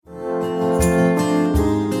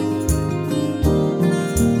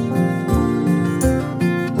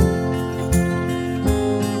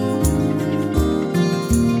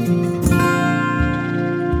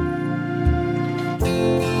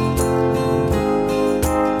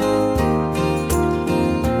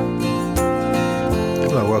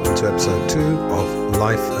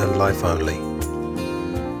life and life only.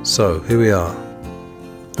 So, here we are.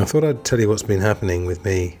 I thought I'd tell you what's been happening with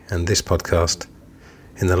me and this podcast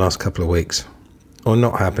in the last couple of weeks, or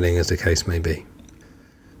not happening as the case may be.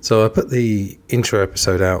 So I put the intro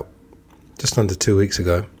episode out just under 2 weeks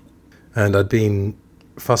ago, and I'd been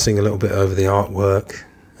fussing a little bit over the artwork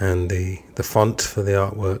and the font for the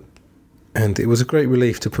artwork, and it was a great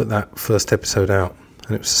relief to put that first episode out,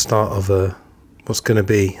 and it was the start of what's going to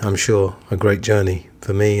be, I'm sure, a great journey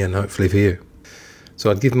for me and hopefully for you. So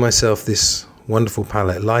I'd given myself this wonderful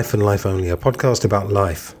palette, Life and Life Only, a podcast about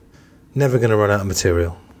life. Never going to run out of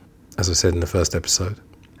material, as I said in the first episode.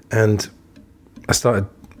 And I started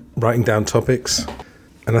writing down topics,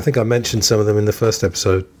 and I think I mentioned some of them in the first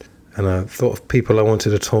episode, and I thought of people I wanted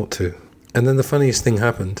to talk to. And then the funniest thing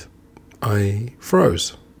happened. I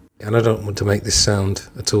froze. And I don't want to make this sound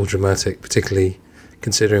at all dramatic, particularly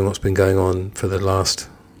considering what's been going on for the last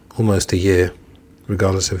almost a year,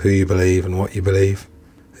 regardless of who you believe and what you believe.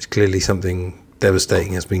 There's clearly something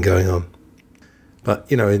devastating has been going on. But,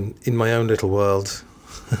 you know, in my own little world,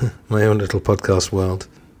 my own little podcast world,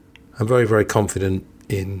 I'm very, very confident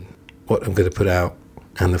in what I'm going to put out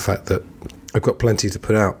and the fact that I've got plenty to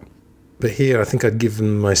put out. But here, I think I'd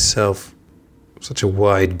given myself such a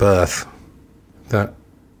wide berth that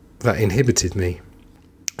inhibited me.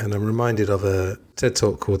 And I'm reminded of a TED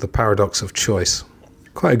Talk called The Paradox of Choice.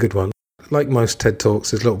 Quite a good one. Like most TED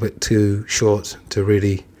Talks, it's a little bit too short to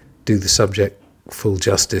really do the subject full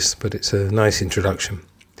justice, but it's a nice introduction.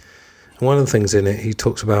 And one of the things in it, he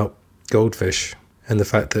talks about goldfish and the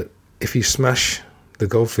fact that if you smash the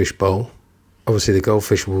goldfish bowl, obviously the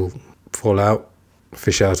goldfish will fall out,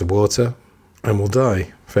 fish out of water, and will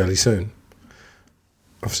die fairly soon.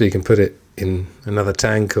 Obviously you can put it in another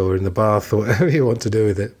tank or in the bath or whatever you want to do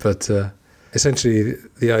with it. But essentially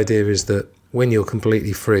the idea is that when you're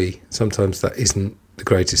completely free, sometimes that isn't the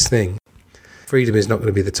greatest thing. Freedom is not going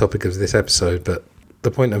to be the topic of this episode, but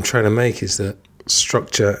the point I'm trying to make is that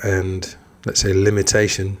structure and, let's say,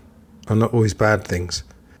 limitation are not always bad things.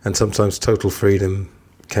 And sometimes total freedom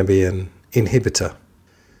can be an inhibitor.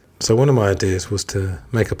 So one of my ideas was to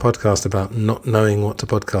make a podcast about not knowing what to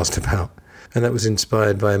podcast about. And that was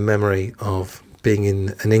inspired by a memory of being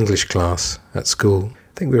in an English class at school.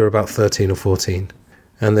 I think we were about 13 or 14.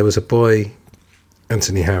 And there was a boy,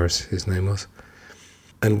 Anthony Harris, his name was.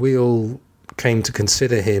 And we all came to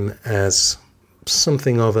consider him as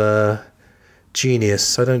something of a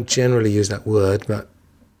genius. I don't generally use that word, but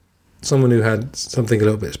someone who had something a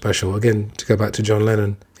little bit special. Again, to go back to John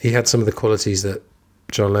Lennon, he had some of the qualities that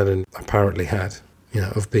John Lennon apparently had, you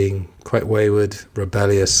know, of being quite wayward,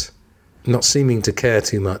 rebellious, not seeming to care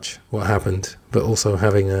too much what happened, but also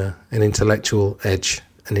having an intellectual edge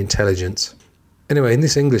and intelligence. Anyway, in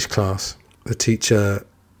this English class, the teacher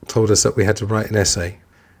told us that we had to write an essay.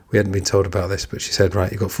 We hadn't been told about this, but she said,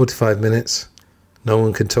 right, you've got 45 minutes, no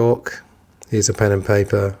one can talk, here's a pen and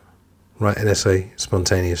paper, write an essay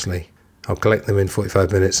spontaneously. I'll collect them in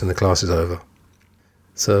 45 minutes and the class is over.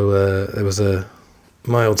 So there was a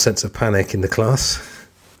mild sense of panic in the class.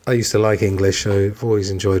 I used to like English, so I've always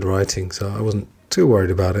enjoyed writing, so I wasn't too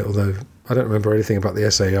worried about it, although I don't remember anything about the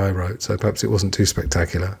essay I wrote, so perhaps it wasn't too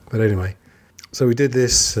spectacular. But anyway, so we did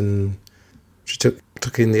this, and she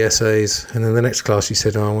took in the essays, and then the next class she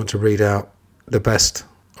said, I want to read out the best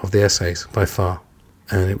of the essays by far.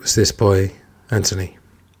 And it was this boy, Anthony.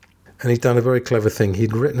 And he'd done a very clever thing.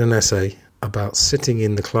 He'd written an essay about sitting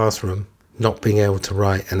in the classroom, not being able to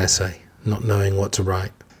write an essay, not knowing what to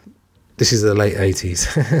write. This is the late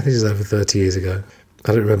 80s. This is over 30 years ago.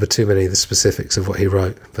 I don't remember too many of the specifics of what he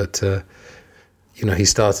wrote, but, he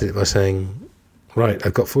started it by saying, right,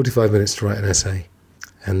 I've got 45 minutes to write an essay.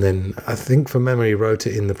 And then I think from memory he wrote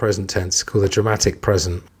it in the present tense, called the dramatic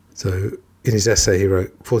present. So in his essay he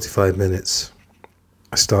wrote, 45 minutes,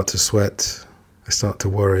 I start to sweat, I start to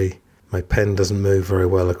worry, my pen doesn't move very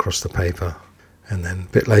well across the paper. And then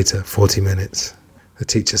a bit later, 40 minutes, the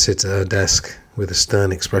teacher sits at her desk with a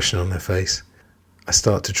stern expression on their face. I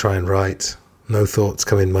start to try and write. No thoughts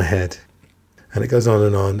come in my head. And it goes on,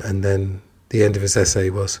 and then the end of his essay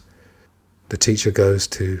was, the teacher goes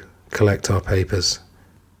to collect our papers.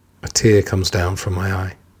 A tear comes down from my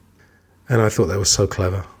eye. And I thought that was so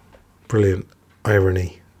clever. Brilliant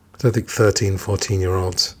irony. I don't think 13,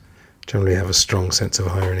 14-year-olds generally have a strong sense of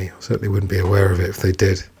irony. I certainly wouldn't be aware of it if they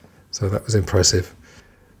did. So that was impressive.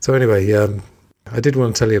 So anyway, I did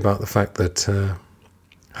want to tell you about the fact that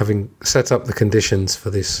having set up the conditions for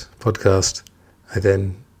this podcast, I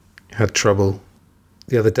then had trouble.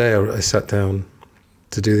 The other day I sat down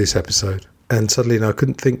to do this episode, and suddenly I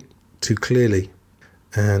couldn't think too clearly.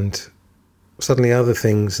 And suddenly other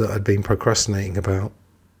things that I'd been procrastinating about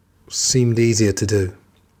seemed easier to do.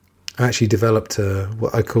 I actually developed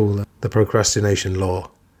what I call the procrastination law.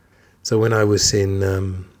 So when I was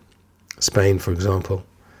in Spain, for example,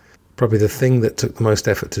 probably the thing that took the most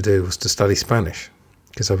effort to do was to study Spanish,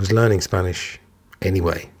 because I was learning Spanish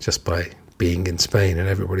anyway, just by being in Spain and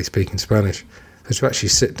everybody speaking Spanish. So to actually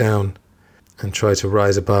sit down and try to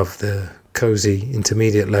rise above the cozy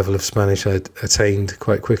intermediate level of Spanish I'd attained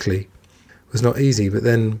quite quickly was not easy. But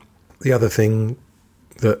then the other thing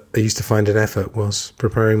that I used to find an effort was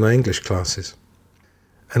preparing my English classes.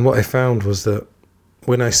 And what I found was that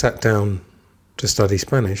when I sat down to study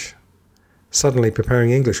Spanish, suddenly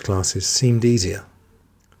preparing English classes seemed easier.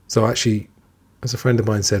 So actually, as a friend of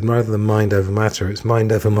mine said, rather than mind over matter, it's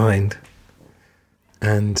mind over mind.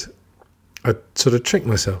 And I sort of cheat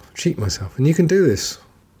myself. And you can do this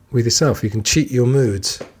with yourself. You can cheat your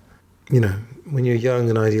moods. You know, when you're young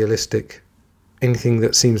and idealistic, anything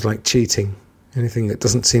that seems like cheating, anything that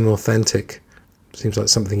doesn't seem authentic, seems like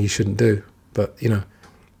something you shouldn't do. But, you know,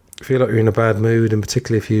 if you feel like you're in a bad mood, and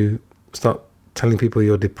particularly if you start telling people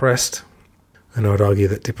you're depressed, and I would argue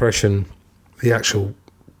that depression, the actual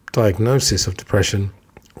diagnosis of depression,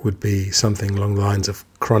 would be something along the lines of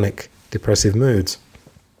chronic depressive moods.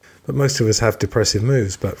 But most of us have depressive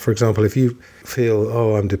moods. But for example, if you feel,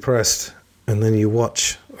 oh, I'm depressed, and then you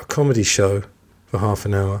watch a comedy show for half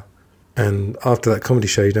an hour, and after that comedy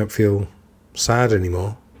show you don't feel sad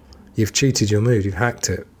anymore, you've cheated your mood, you've hacked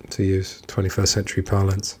it, to use 21st century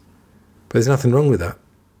parlance. But there's nothing wrong with that.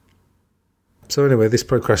 So anyway, this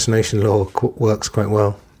procrastination law works quite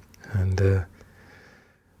well, and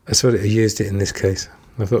I sort of used it in this case.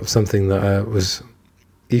 I thought of something that was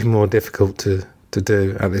even more difficult to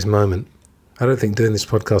do at this moment. I don't think doing this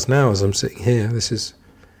podcast now as I'm sitting here, this is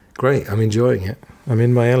great. I'm enjoying it. I'm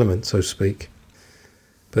in my element, so to speak.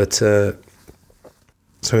 But so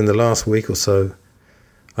in the last week or so,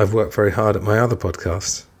 I've worked very hard at my other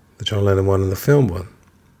podcast, the John Lennon one and the film one,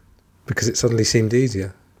 because it suddenly seemed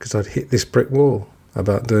easier, because I'd hit this brick wall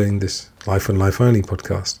about doing this Life and Life Only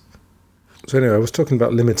podcast. So anyway, I was talking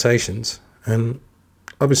about limitations, and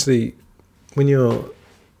obviously when you're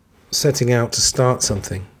setting out to start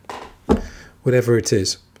something, whatever it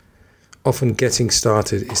is, often getting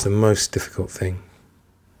started is the most difficult thing.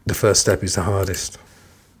 The first step is the hardest,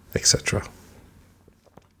 etc.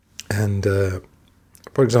 And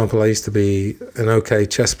for example, I used to be an okay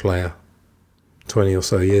chess player 20 or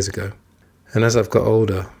so years ago. And as I've got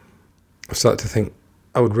older, I've started to think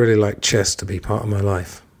I would really like chess to be part of my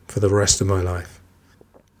life for the rest of my life.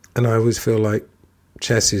 And I always feel like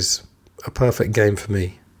chess is a perfect game for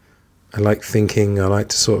me. I like thinking, I like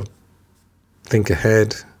to sort of think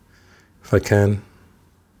ahead, if I can,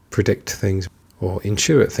 predict things or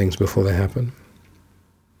intuit things before they happen.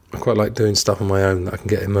 I quite like doing stuff on my own that I can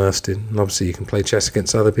get immersed in. And obviously you can play chess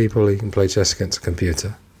against other people, or you can play chess against a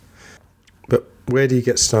computer. But where do you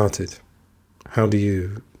get started? How do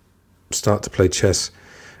you start to play chess?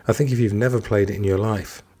 I think if you've never played it in your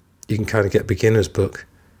life, you can kind of get beginner's book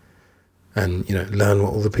and, you know, learn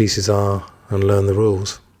what all the pieces are and learn the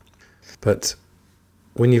rules. But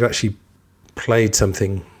when you've actually played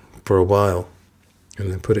something for a while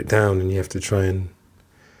and then put it down and you have to try and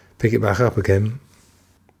pick it back up again,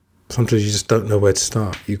 sometimes you just don't know where to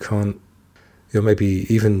start. You're maybe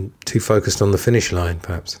even too focused on the finish line,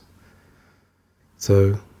 perhaps.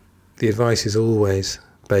 So the advice is always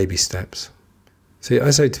baby steps. See,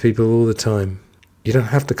 I say to people all the time, you don't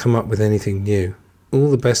have to come up with anything new.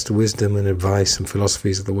 All the best wisdom and advice and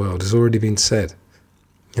philosophies of the world has already been said.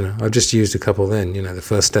 You know, I've just used a couple then, you know, the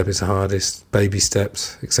first step is the hardest, baby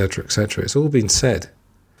steps, etc., etc. It's all been said.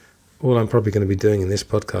 All I'm probably going to be doing in this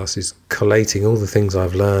podcast is collating all the things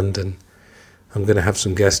I've learned, and I'm going to have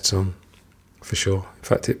some guests on, for sure. In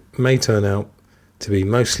fact, it may turn out to be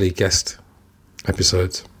mostly guest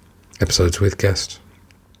episodes with guests.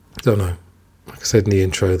 I don't know. Like I said in the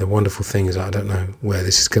intro, the wonderful thing is I don't know where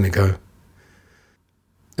this is going to go.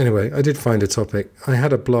 Anyway, I did find a topic. I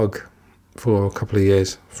had a blog for a couple of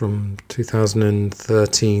years, from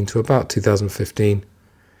 2013 to about 2015.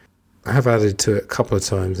 I have added to it a couple of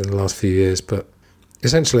times in the last few years, but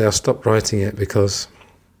essentially I stopped writing it because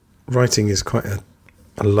writing is quite a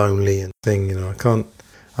lonely thing, you know.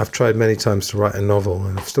 I've tried many times to write a novel,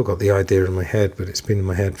 and I've still got the idea in my head, but it's been in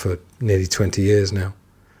my head for nearly 20 years now.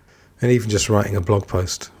 And even just writing a blog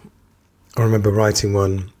post. I remember writing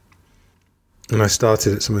one, and I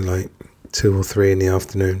started at something like 2 or 3 in the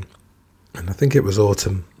afternoon. And I think it was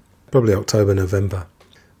autumn, probably October, November.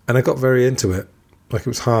 And I got very into it. Like, it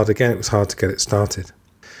was hard to get it started.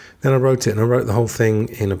 Then I wrote it, and I wrote the whole thing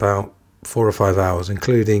in about 4 or 5 hours,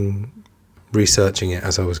 including researching it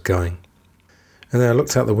as I was going. And then I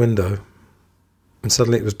looked out the window and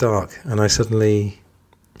suddenly it was dark, and I suddenly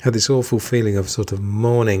had this awful feeling of sort of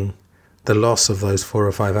mourning the loss of those 4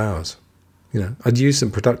 or 5 hours. I'd used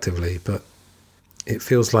them productively, but it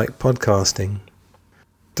feels like podcasting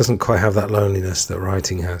doesn't quite have that loneliness that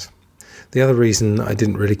writing has. The other reason I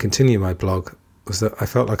didn't really continue my blog was that I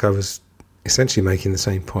felt like I was essentially making the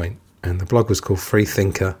same point. And the blog was called Free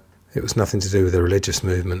Thinker. It was nothing to do with the religious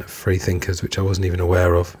movement of free thinkers, which I wasn't even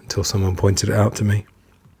aware of until someone pointed it out to me.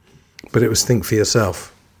 But it was think for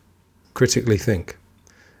yourself, critically think.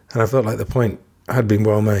 And I felt like the point had been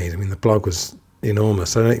well made. I mean, the blog was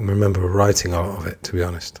enormous. I don't even remember writing a lot of it, to be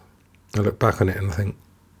honest. I look back on it and I think,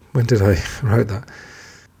 when did I write that?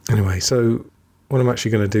 Anyway, so what I'm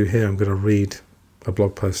actually going to do here, I'm going to read a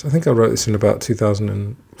blog post. I think I wrote this in about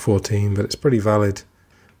 2014, but it's pretty valid.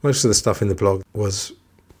 Most of the stuff in the blog was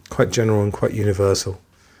quite general and quite universal.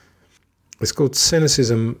 It's called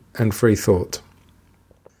Cynicism and Free Thought.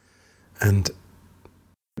 And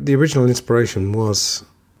the original inspiration was,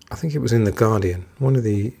 I think it was in The Guardian, one of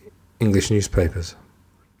the English newspapers.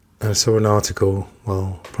 I saw an article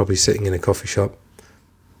while probably sitting in a coffee shop,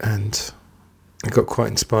 and I got quite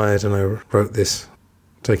inspired, and I wrote this,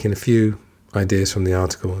 taking a few ideas from the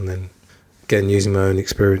article and then again using my own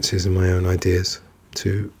experiences and my own ideas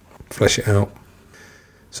to flesh it out.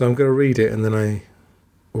 So I'm going to read it and then I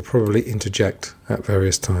will probably interject at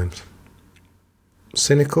various times.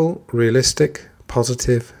 Cynical, realistic,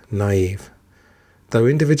 positive, naive. Though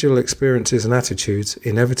individual experiences and attitudes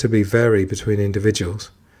inevitably vary between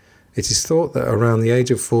individuals, it is thought that around the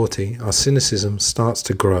age of 40 our cynicism starts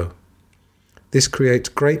to grow. This creates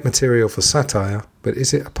great material for satire, but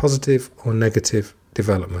is it a positive or negative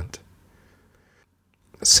development?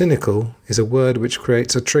 Cynical is a word which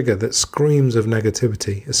creates a trigger that screams of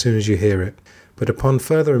negativity as soon as you hear it, but upon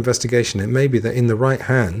further investigation it may be that in the right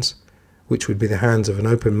hands, which would be the hands of an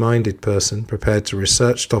open-minded person prepared to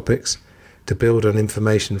research topics, to build on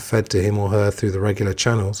information fed to him or her through the regular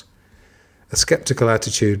channels, a sceptical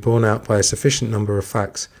attitude borne out by a sufficient number of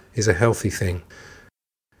facts is a healthy thing.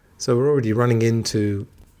 So we're already running into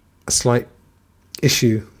a slight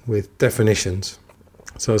issue with definitions.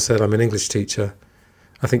 So I said I'm an English teacher.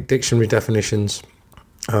 I think dictionary definitions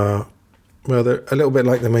are, well, they're a little bit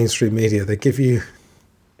like the mainstream media. They give you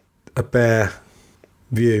a bare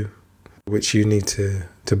view which you need to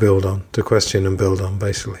build on, to question and build on,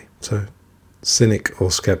 basically. So cynic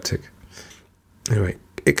or skeptic. Anyway,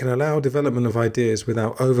 it can allow development of ideas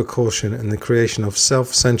without over-caution and the creation of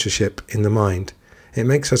self-censorship in the mind. It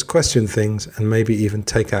makes us question things and maybe even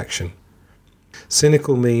take action.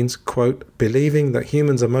 Cynical means, quote, believing that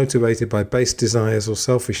humans are motivated by base desires or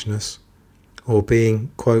selfishness, or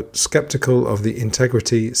being, quote, skeptical of the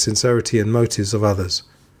integrity, sincerity and motives of others.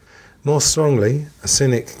 More strongly, a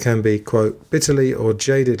cynic can be, quote, bitterly or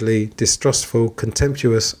jadedly distrustful,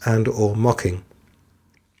 contemptuous and or mocking.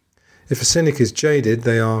 If a cynic is jaded,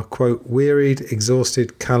 they are, quote, wearied,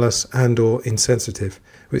 exhausted, callous and or insensitive,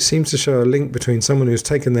 which seems to show a link between someone who's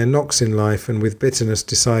taken their knocks in life and with bitterness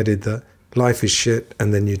decided that life is shit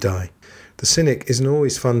and then you die. The cynic isn't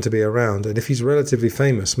always fun to be around, and if he's relatively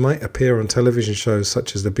famous, might appear on television shows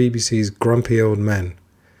such as the BBC's Grumpy Old Men.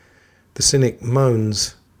 The cynic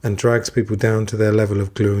moans and drags people down to their level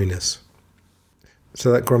of gloominess.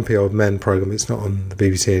 So that Grumpy Old Men programme, it's not on the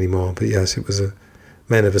BBC anymore, but yes, it was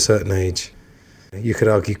men of a certain age. You could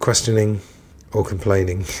argue questioning or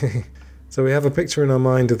complaining. So we have a picture in our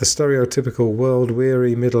mind of the stereotypical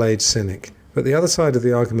world-weary middle-aged cynic, but the other side of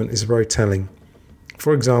the argument is very telling.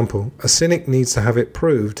 For example, a cynic needs to have it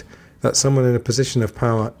proved that someone in a position of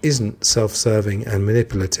power isn't self-serving and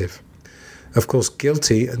manipulative. Of course,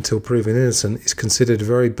 guilty until proven innocent is considered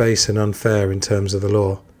very base and unfair in terms of the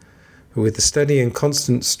law. But with the steady and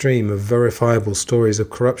constant stream of verifiable stories of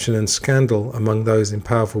corruption and scandal among those in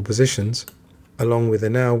powerful positions, along with the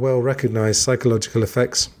now well-recognized psychological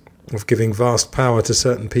effects of giving vast power to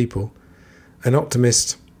certain people, an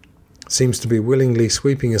optimist seems to be willingly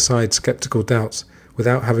sweeping aside sceptical doubts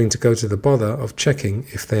without having to go to the bother of checking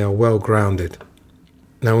if they are well grounded.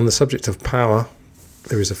 Now, on the subject of power,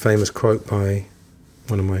 there is a famous quote by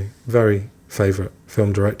one of my very favourite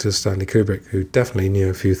film directors, Stanley Kubrick, who definitely knew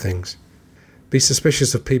a few things. Be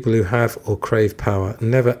suspicious of people who have or crave power.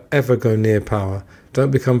 Never ever go near power.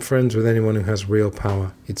 Don't become friends with anyone who has real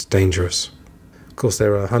power. It's dangerous. Of course,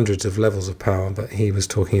 there are hundreds of levels of power, but he was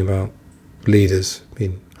talking about leaders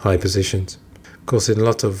in high positions. Of course, in a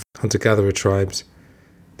lot of hunter-gatherer tribes,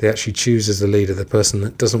 they actually choose as the leader the person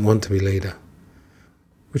that doesn't want to be leader,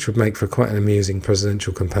 which would make for quite an amusing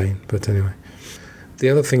presidential campaign. But anyway, the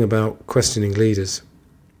other thing about questioning leaders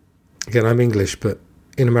again, I'm English, but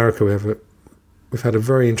in America we've had a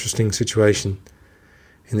very interesting situation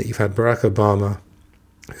in that you've had Barack Obama,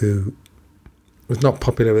 who was not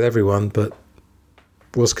popular with everyone, but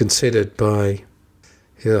was considered by,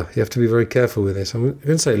 you have to be very careful with this. I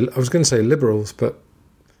was going to say liberals, but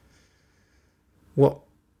what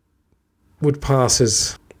would pass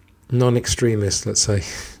as non-extremist, let's say,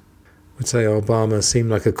 would say Obama seemed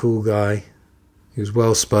like a cool guy. He was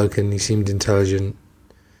well-spoken, he seemed intelligent,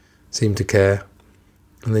 seemed to care.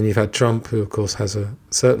 And then you've had Trump, who of course has a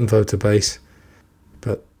certain voter base,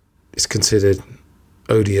 but is considered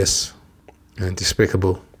odious and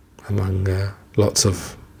despicable among lots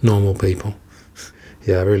of normal people.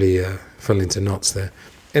 Yeah, I really fell into knots there.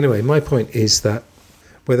 Anyway, my point is that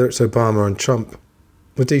whether it's Obama and Trump,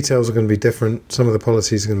 the details are going to be different, some of the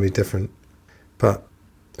policies are going to be different, but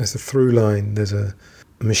there's a through line, there's a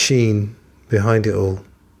machine behind it all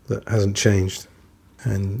that hasn't changed.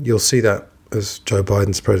 And you'll see that as Joe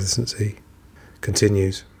Biden's presidency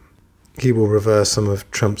continues. He will reverse some of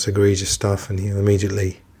Trump's egregious stuff, and he'll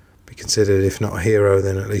immediately be considered, if not a hero,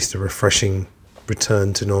 then at least a refreshing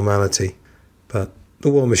return to normality. But the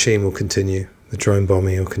war machine will continue, the drone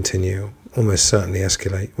bombing will continue, almost certainly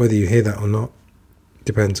escalate. Whether you hear that or not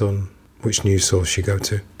depends on which news source you go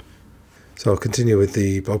to. So I'll continue with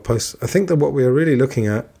the blog post. I think that what we are really looking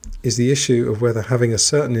at is the issue of whether having a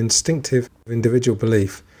certain instinctive individual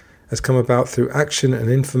belief has come about through action and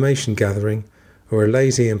information gathering, or a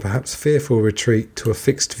lazy and perhaps fearful retreat to a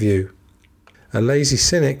fixed view. A lazy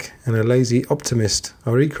cynic and a lazy optimist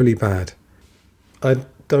are equally bad. I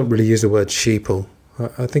don't really use the word sheeple.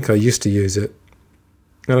 I think I used to use it,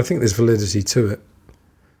 and I think there's validity to it,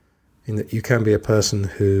 in that you can be a person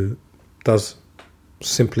who does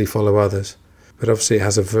simply follow others, but obviously it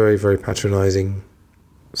has a very, very patronising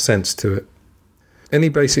sense to it. Any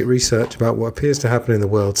basic research about what appears to happen in the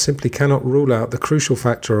world simply cannot rule out the crucial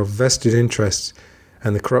factor of vested interests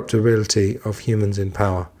and the corruptibility of humans in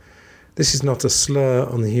power. This is not a slur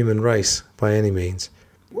on the human race by any means.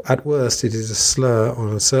 At worst, it is a slur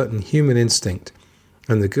on a certain human instinct,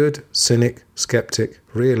 and the good, cynic, skeptic,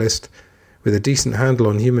 realist with a decent handle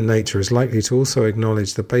on human nature is likely to also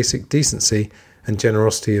acknowledge the basic decency and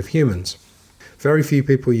generosity of humans. Very few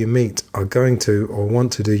people you meet are going to or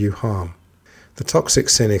want to do you harm. The toxic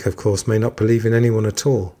cynic, of course, may not believe in anyone at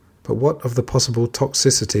all, but what of the possible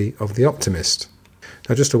toxicity of the optimist?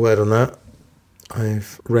 Now, just a word on that.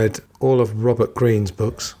 I've read all of Robert Greene's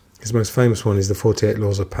books. His most famous one is The 48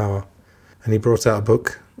 Laws of Power, and he brought out a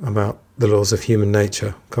book about the laws of human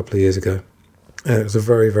nature a couple of years ago. It was a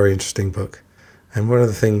very, very interesting book. And one of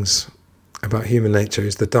the things about human nature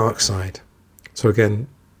is the dark side. So again,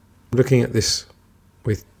 looking at this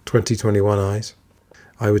with 2021 eyes,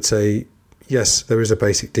 I would say, yes, there is a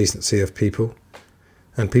basic decency of people,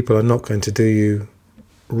 and people are not going to do you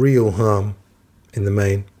real harm in the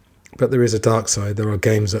main. But there is a dark side. There are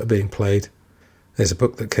games that are being played. There's a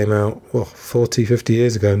book that came out 40, 50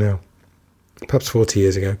 years ago now, perhaps 40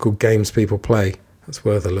 years ago, called Games People Play. That's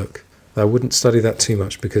worth a look. I wouldn't study that too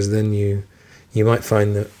much, because then you might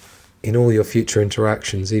find that in all your future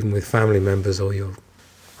interactions, even with family members or your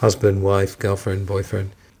husband, wife, girlfriend,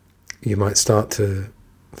 boyfriend, you might start to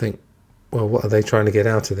think, well, what are they trying to get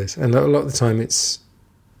out of this? And a lot of the time it's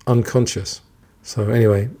unconscious. So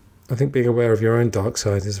anyway, I think being aware of your own dark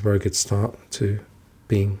side is a very good start to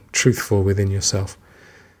being truthful within yourself.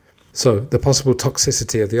 So the possible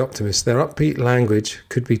toxicity of the optimist. Their upbeat language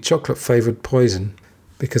could be chocolate-favoured poison,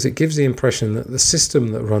 because it gives the impression that the system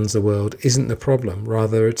that runs the world isn't the problem.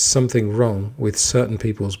 Rather, it's something wrong with certain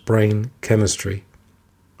people's brain chemistry.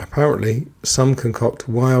 Apparently, some concoct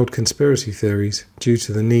wild conspiracy theories due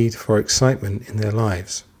to the need for excitement in their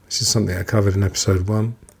lives. This is something I covered in episode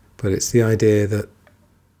 1, but it's the idea that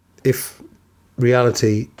if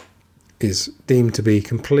reality is deemed to be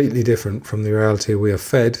completely different from the reality we are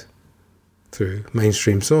fed through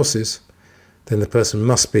mainstream sources, then the person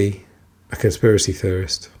must be a conspiracy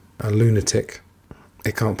theorist, a lunatic.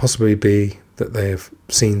 It can't possibly be that they have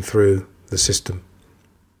seen through the system.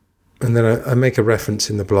 And then I make a reference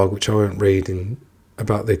in the blog, which I won't read,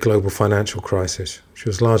 about the global financial crisis, which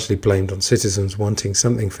was largely blamed on citizens wanting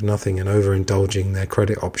something for nothing and overindulging their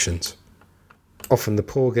credit options. Often the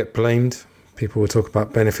poor get blamed. People will talk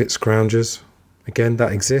about benefit scroungers. Again,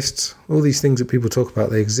 that exists. All these things that people talk about,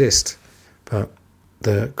 they exist. But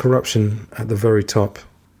the corruption at the very top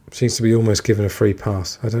seems to be almost given a free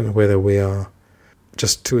pass. I don't know whether we are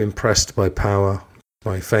just too impressed by power,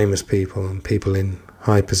 by famous people and people in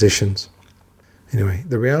high positions. Anyway,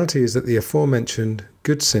 the reality is that the aforementioned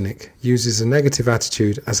good cynic uses a negative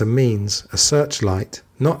attitude as a means, a searchlight,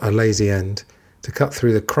 not a lazy end, to cut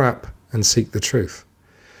through the crap and seek the truth.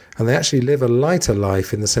 And they actually live a lighter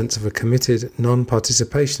life in the sense of a committed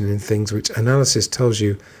non-participation in things which analysis tells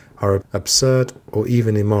you are absurd or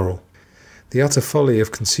even immoral. The utter folly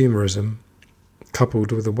of consumerism,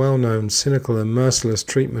 coupled with the well-known cynical and merciless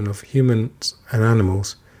treatment of humans and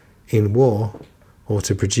animals in war or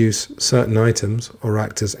to produce certain items or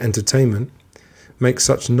act as entertainment, makes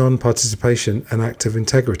such non-participation an act of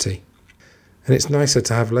integrity. And it's nicer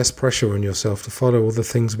to have less pressure on yourself to follow all the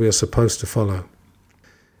things we are supposed to follow.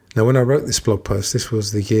 Now, when I wrote this blog post, this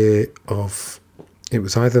was the year of, it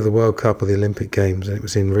was either the World Cup or the Olympic Games, and it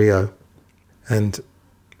was in Rio. And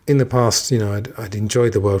in the past, I'd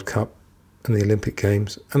enjoyed the World Cup and the Olympic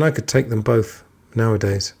Games, and I could take them both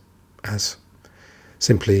nowadays as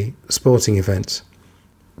simply sporting events.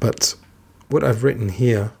 But what I've written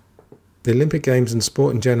here, the Olympic Games and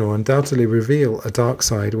sport in general undoubtedly reveal a dark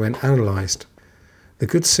side when analysed. The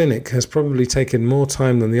good cynic has probably taken more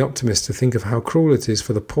time than the optimist to think of how cruel it is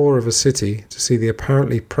for the poor of a city to see the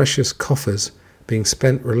apparently precious coffers being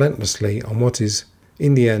spent relentlessly on what is,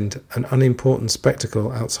 in the end, an unimportant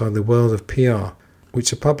spectacle outside the world of PR, which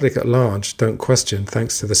the public at large don't question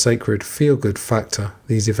thanks to the sacred feel-good factor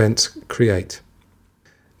these events create.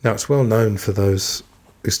 Now, it's well known for those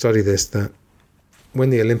who study this that when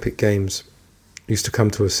the Olympic Games used to come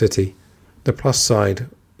to a city, the plus side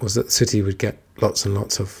was that the city would get lots and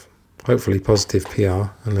lots of hopefully positive PR,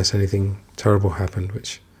 unless anything terrible happened,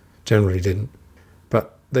 which generally didn't.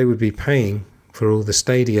 But they would be paying for all the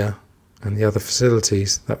stadia and the other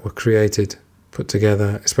facilities that were created, put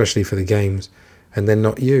together, especially for the games, and then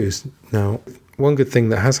not used. Now, one good thing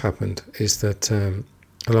that has happened is that a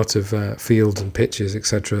lot of fields and pitches,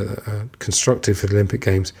 etc., that are constructed for the Olympic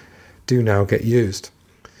Games do now get used.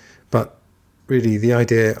 But really, the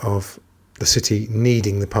idea of the city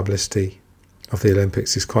needing the publicity of the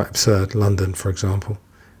Olympics is quite absurd. London, for example.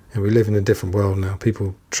 And we live in a different world now.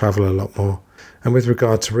 People travel a lot more. And with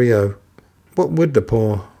regard to Rio, what would the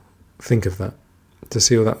poor think of that? To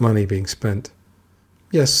see all that money being spent?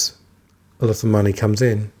 Yes, a lot of money comes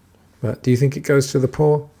in. But do you think it goes to the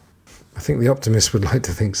poor? I think the optimist would like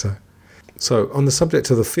to think so. So, on the subject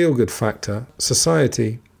of the feel-good factor,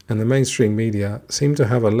 society and the mainstream media seem to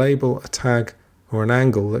have a label, a tag, or an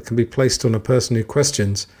angle that can be placed on a person who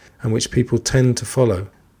questions and which people tend to follow.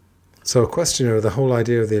 So a questioner of the whole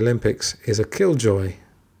idea of the Olympics is a killjoy.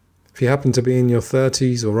 If you happen to be in your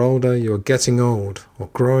 30s or older, you're getting old or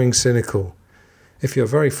growing cynical. If you're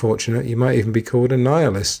very fortunate, you might even be called a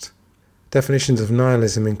nihilist. Definitions of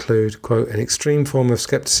nihilism include, quote, an extreme form of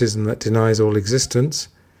skepticism that denies all existence,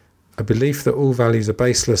 a belief that all values are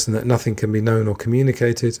baseless and that nothing can be known or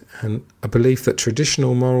communicated, and a belief that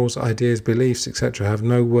traditional morals, ideas, beliefs, etc. have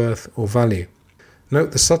no worth or value.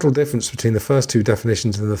 Note the subtle difference between the first two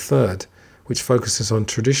definitions and the third, which focuses on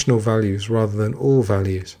traditional values rather than all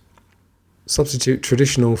values. Substitute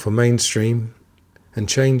traditional for mainstream, and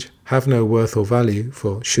change have no worth or value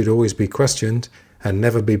for should always be questioned and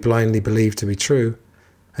never be blindly believed to be true,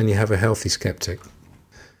 and you have a healthy skeptic.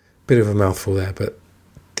 Bit of a mouthful there, but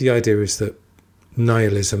the idea is that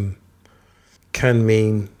nihilism can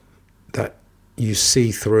mean that you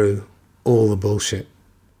see through all the bullshit.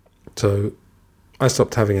 So I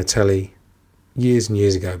stopped having a telly years and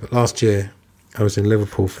years ago, but last year I was in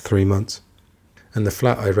Liverpool for 3 months, and the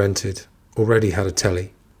flat I rented already had a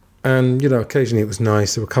telly. And, occasionally it was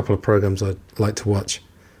nice. There were a couple of programs I'd like to watch.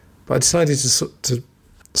 But I decided to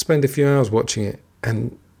spend a few hours watching it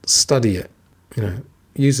and study it,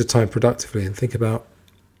 use the time productively and think about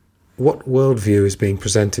what worldview is being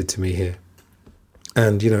presented to me here.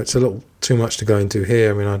 And, it's a little too much to go into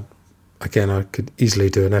here. I could easily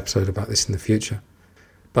do an episode about this in the future.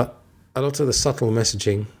 But a lot of the subtle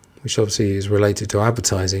messaging, which obviously is related to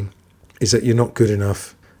advertising, is that you're not good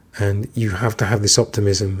enough and you have to have this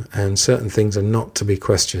optimism and certain things are not to be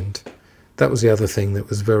questioned. That was the other thing that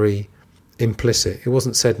was very implicit. It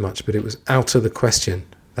wasn't said much, but it was out of the question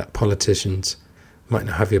that politicians might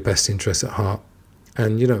not have your best interests at heart.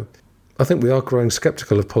 And, I think we are growing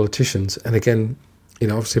sceptical of politicians. And again,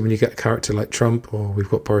 obviously when you get a character like Trump, or we've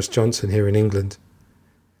got Boris Johnson here in England,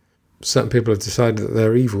 certain people have decided that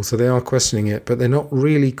they're evil, so they are questioning it, but they're not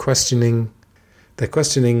really questioning. They're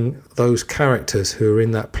questioning those characters who are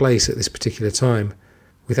in that place at this particular time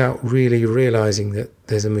without really realising that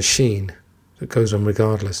there's a machine that goes on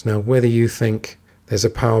regardless. Now, whether you think there's a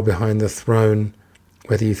power behind the throne,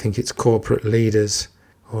 whether you think it's corporate leaders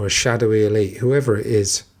or a shadowy elite, whoever it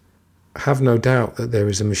is, have no doubt that there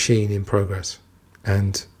is a machine in progress.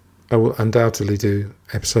 And I will undoubtedly do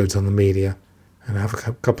episodes on the media, and I have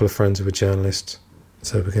a couple of friends who are journalists,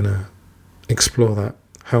 so we're going to explore that.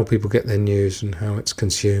 how people get their news and how it's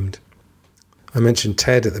consumed. I mentioned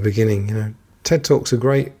TED at the beginning. TED Talks are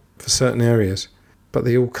great for certain areas, but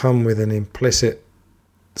they all come with an implicit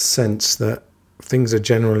sense that things are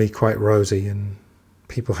generally quite rosy and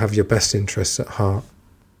people have your best interests at heart.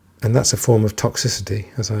 And that's a form of toxicity,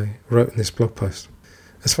 as I wrote in this blog post.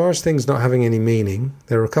 As far as things not having any meaning,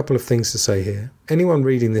 there are a couple of things to say here. Anyone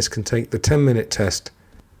reading this can take the 10-minute test,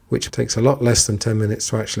 which takes a lot less than 10 minutes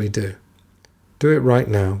to actually do. Do it right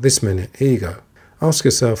now, this minute. Here you go. Ask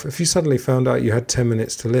yourself, if you suddenly found out you had 10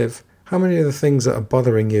 minutes to live, how many of the things that are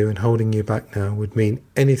bothering you and holding you back now would mean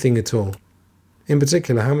anything at all? In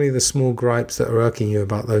particular, how many of the small gripes that are irking you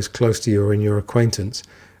about those close to you or in your acquaintance,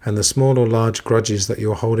 and the small or large grudges that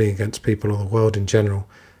you're holding against people or the world in general,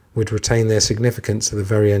 would retain their significance to the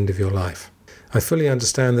very end of your life? I fully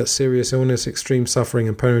understand that serious illness, extreme suffering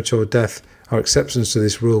and premature death are exceptions to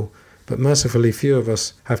this rule, but mercifully few of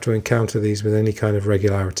us have to encounter these with any kind of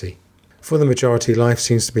regularity. For the majority, life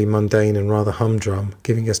seems to be mundane and rather humdrum,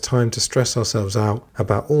 giving us time to stress ourselves out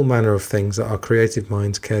about all manner of things that our creative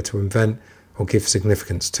minds care to invent or give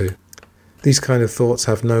significance to. These kind of thoughts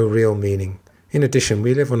have no real meaning. In addition,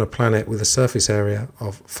 we live on a planet with a surface area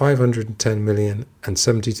of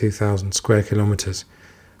 510,072,000 square kilometres,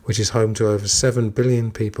 which is home to over 7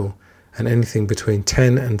 billion people and anything between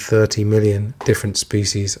 10 and 30 million different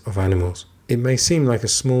species of animals. It may seem like a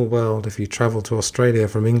small world if you travel to Australia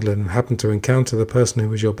from England and happen to encounter the person who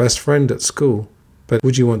was your best friend at school, but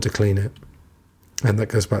would you want to clean it? And that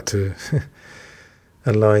goes back to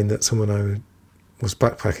a line that someone I was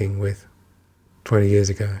backpacking with 20 years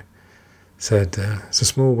ago said, it's a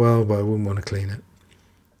small world, but I wouldn't want to clean it.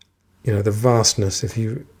 The vastness, if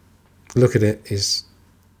you look at it, is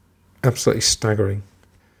absolutely staggering.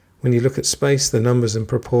 When you look at space, the numbers and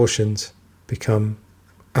proportions become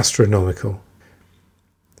astronomical.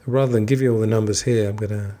 Rather than give you all the numbers here, I'm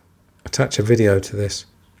going to attach a video to this,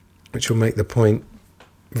 which will make the point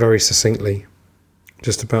very succinctly,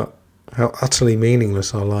 just about how utterly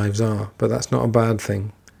meaningless our lives are. But that's not a bad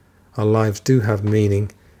thing. Our lives do have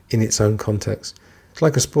meaning in its own context. It's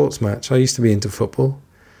like a sports match. I used to be into football.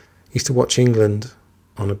 I used to watch England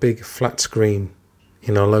on a big flat screen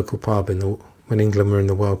in our local pub when England were in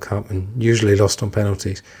the World Cup and usually lost on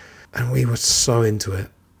penalties. And we were so into it.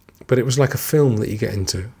 But it was like a film that you get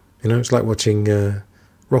into. It's like watching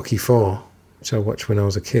Rocky IV, which I watched when I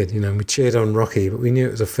was a kid. We cheered on Rocky, but we knew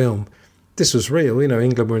it was a film. This was real.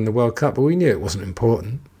 England were in the World Cup, but we knew it wasn't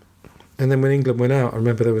important. And then when England went out, I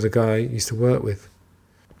remember there was a guy I used to work with.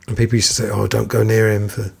 And people used to say, oh, don't go near him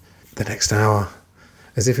for the next hour.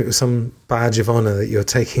 As if it was some badge of honour that you're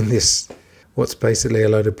taking this, what's basically a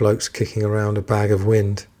load of blokes kicking around a bag of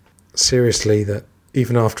wind, seriously, that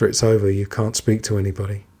even after it's over, you can't speak to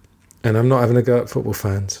anybody. And I'm not having a go at football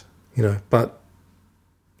fans, but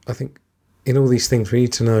I think in all these things, we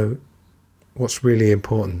need to know what's really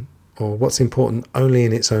important, or what's important only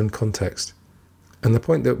in its own context. And the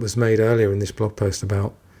point that was made earlier in this blog post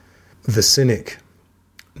about the cynic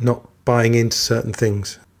not buying into certain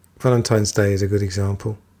things. Valentine's Day is a good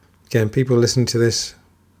example. Again, people listening to this,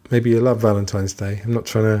 maybe you love Valentine's Day. I'm not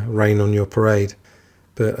trying to rain on your parade,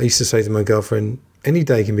 but I used to say to my girlfriend, any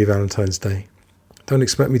day can be Valentine's Day. Don't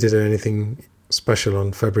expect me to do anything special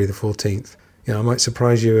on February the 14th. I might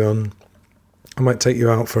surprise you I might take you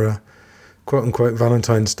out for a quote-unquote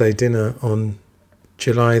Valentine's Day dinner on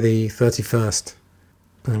July the 31st.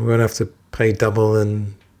 And we won't have to pay double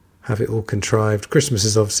and have it all contrived. Christmas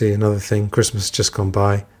is obviously another thing. Christmas just gone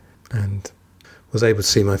by, and was able to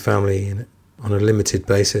see my family on a limited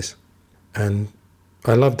basis. And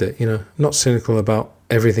I loved it, not cynical about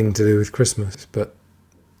everything to do with Christmas, but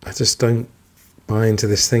I just don't buy into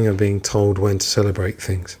this thing of being told when to celebrate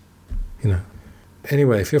things,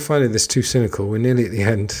 Anyway, if you're finding this too cynical, we're nearly at the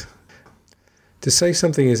end. To say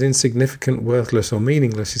something is insignificant, worthless or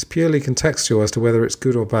meaningless is purely contextual as to whether it's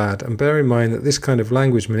good or bad, and bear in mind that this kind of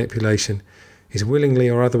language manipulation is willingly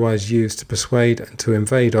or otherwise used to persuade and to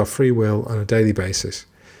invade our free will on a daily basis.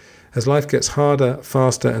 As life gets harder,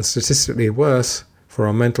 faster and statistically worse for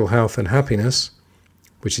our mental health and happiness,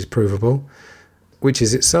 which is provable, which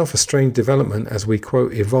is itself a strange development as we,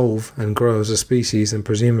 quote, evolve and grow as a species and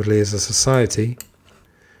presumably as a society,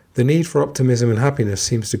 the need for optimism and happiness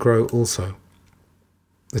seems to grow also.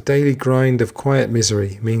 The daily grind of quiet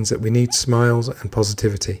misery means that we need smiles and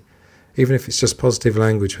positivity, even if it's just positive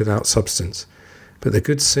language without substance. But the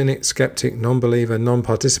good cynic, skeptic, non-believer,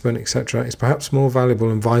 non-participant, etc. is perhaps more valuable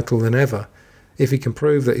and vital than ever if he can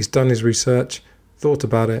prove that he's done his research, thought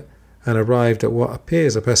about it, and arrived at what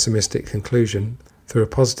appears a pessimistic conclusion through a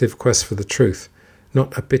positive quest for the truth,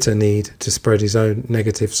 not a bitter need to spread his own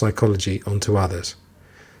negative psychology onto others.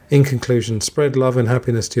 In conclusion, spread love and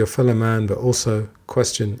happiness to your fellow man, but also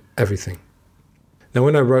question everything. Now,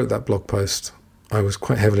 when I wrote that blog post, I was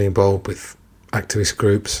quite heavily involved with activist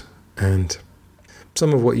groups, and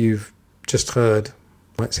some of what you've just heard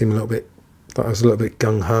might seem that I was a little bit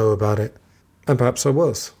gung-ho about it, and perhaps I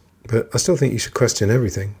was, but I still think you should question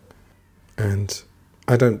everything. And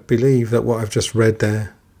I don't believe that what I've just read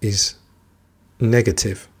there is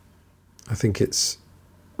negative. I think it's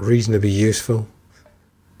reasonably useful,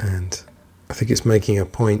 and I think it's making a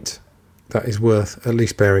point that is worth at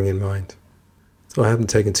least bearing in mind. So I haven't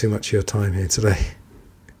taken too much of your time here today.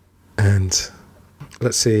 And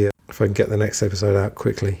let's see if I can get the next episode out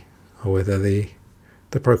quickly, or whether the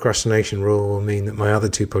procrastination rule will mean that my other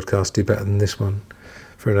 2 podcasts do better than this one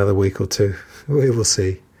for another week or 2. We will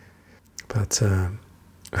see. But I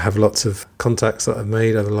have lots of contacts that I've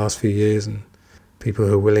made over the last few years and people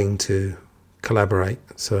who are willing to collaborate.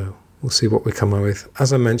 So we'll see what we come up with.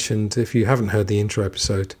 As I mentioned, if you haven't heard the intro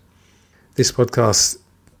episode, this podcast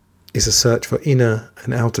is a search for inner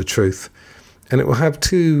and outer truth. And it will have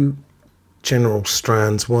 2 general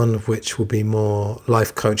strands, one of which will be more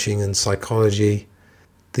life coaching and psychology.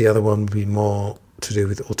 The other one will be more to do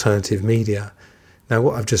with alternative media. Now,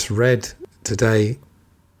 what I've just read today,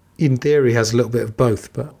 in theory, has a little bit of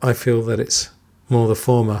both, but I feel that it's more the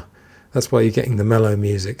former. That's why you're getting the mellow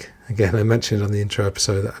music. Again, I mentioned on the intro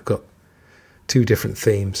episode that I've got 2 different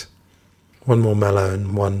themes, one more mellow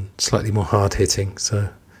and one slightly more hard-hitting. So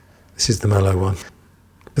this is the mellow one.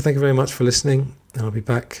 But thank you very much for listening, and I'll be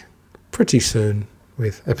back pretty soon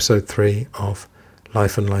with episode 3 of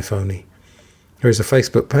Life and Life Only. There is a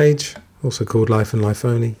Facebook page, also called Life and Life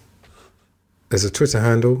Only. There's a Twitter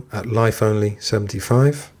handle at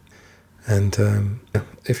LifeOnly75. And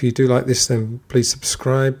if you do like this, then please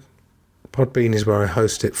subscribe. Podbean is where I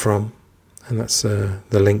host it from, and that's the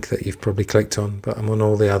link that you've probably clicked on, but I'm on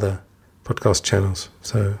all the other podcast channels.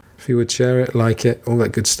 So if you would share it, like it, all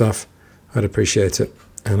that good stuff, I'd appreciate it.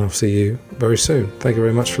 And I'll see you very soon. Thank you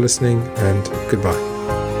very much for listening, and goodbye.